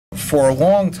for a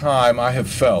long time, I have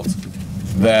felt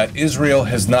that Israel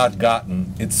has not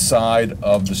gotten its side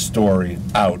of the story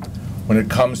out when it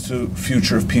comes to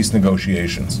future of peace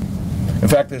negotiations. In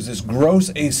fact, there's this gross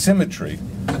asymmetry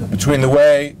between the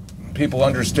way people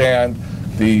understand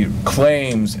the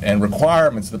claims and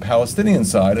requirements of the Palestinian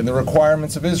side and the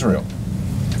requirements of Israel.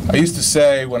 I used to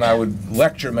say when I would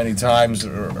lecture many times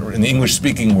or in the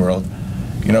English-speaking world,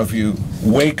 you know, if you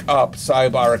wake up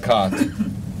Saib Arakat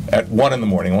at 1 in the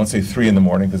morning, I won't say 3 in the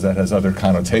morning because that has other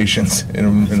connotations in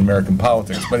American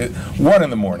politics, but at 1 in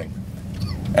the morning,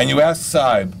 and you ask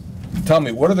Saib, tell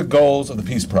me, what are the goals of the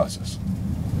peace process?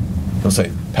 He'll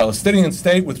say, Palestinian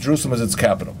state with Jerusalem as its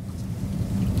capital.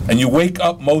 And you wake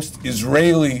up most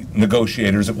Israeli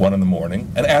negotiators at 1 in the morning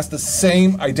and ask the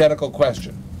same identical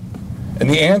question. And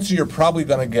the answer you're probably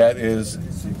going to get is,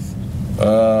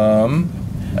 and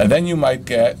then you might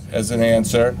get as an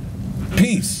answer,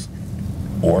 peace,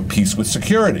 or peace with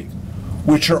security,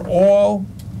 which are all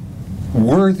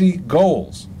worthy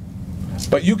goals.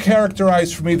 But you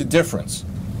characterize for me the difference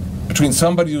between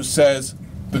somebody who says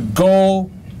the goal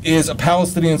is a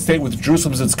Palestinian state with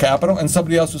Jerusalem as its capital and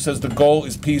somebody else who says the goal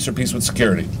is peace or peace with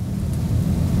security.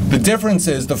 The difference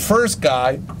is the first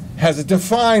guy has a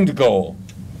defined goal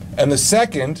and the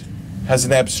second has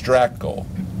an abstract goal.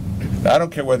 Now, I don't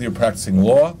care whether you're practicing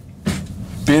law,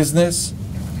 business,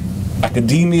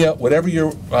 academia, whatever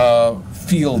your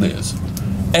field is.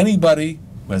 Anybody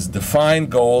who has a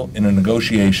defined goal in a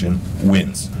negotiation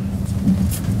wins.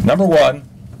 Number one,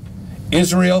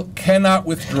 Israel cannot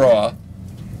withdraw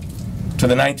to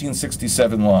the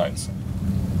 1967 lines,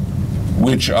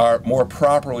 which are more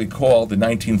properly called the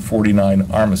 1949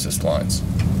 armistice lines.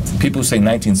 People who say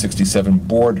 1967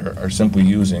 border are simply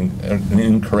using an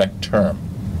incorrect term.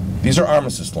 These are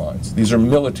armistice lines. These are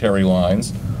military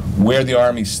lines where the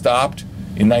army stopped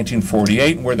in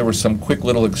 1948 and where there were some quick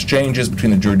little exchanges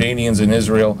between the Jordanians and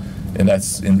Israel, and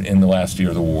that's in the last year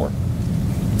of the war.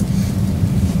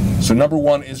 So number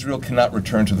one, Israel cannot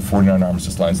return to the 49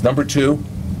 armistice lines. Number two,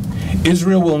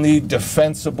 Israel will need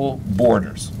defensible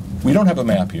borders. We don't have a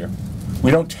map here.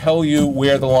 We don't tell you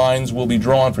where the lines will be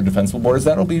drawn for defensible borders.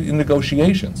 That'll be in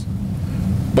negotiations.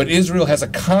 But Israel has a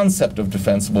concept of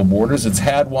defensible borders. It's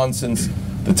had one since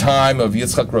the time of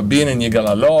Yitzhak Rabin and Yigal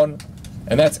Allon,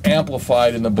 and that's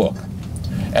amplified in the book.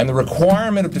 And the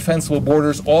requirement of defensible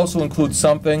borders also includes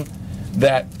something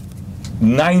that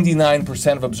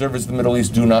 99% of observers in the Middle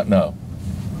East do not know,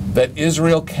 that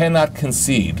Israel cannot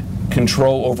concede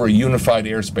control over a unified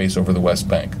airspace over the West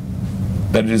Bank,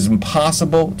 that it is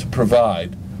impossible to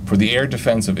provide for the air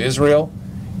defense of Israel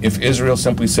if Israel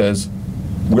simply says,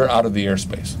 we're out of the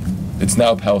airspace. It's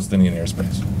now Palestinian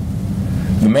airspace.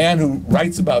 The man who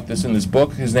writes about this in this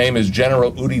book, his name is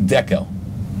General Udi Dekel.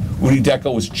 Udi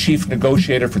Dekel was chief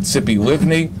negotiator for Tzipi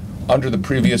Livni under the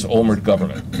previous Olmert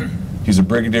government. He's a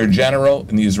brigadier general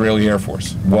in the Israeli Air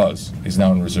Force. He's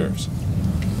now in reserves.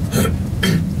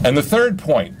 And the third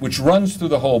point, which runs through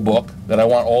the whole book, that I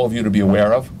want all of you to be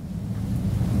aware of,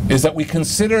 is that we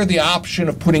consider the option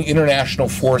of putting international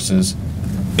forces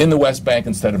in the West Bank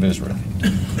instead of Israel.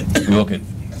 We look at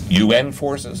UN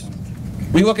forces.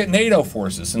 We look at NATO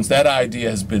forces, since that idea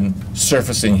has been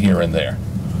surfacing here and there.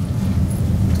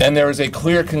 And there is a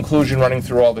clear conclusion running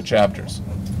through all the chapters,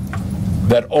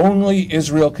 that only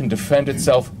Israel can defend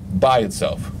itself by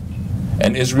itself.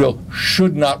 And Israel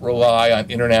should not rely on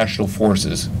international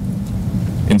forces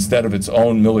instead of its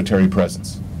own military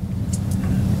presence.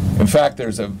 In fact,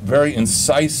 there's a very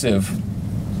incisive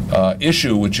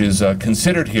issue which is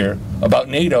considered here about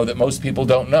NATO that most people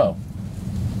don't know.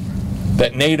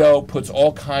 That NATO puts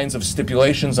all kinds of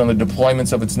stipulations on the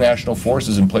deployments of its national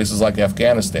forces in places like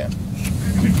Afghanistan,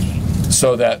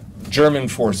 so that German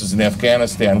forces in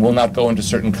Afghanistan will not go into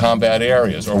certain combat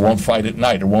areas, or won't fight at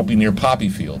night, or won't be near poppy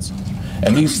fields.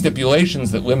 And these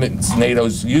stipulations that limit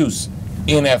NATO's use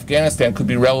in Afghanistan could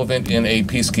be relevant in a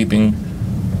peacekeeping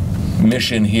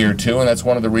mission here too, and that's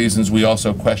one of the reasons we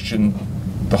also question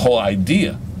the whole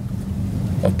idea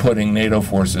of putting NATO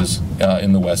forces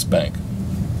in the West Bank.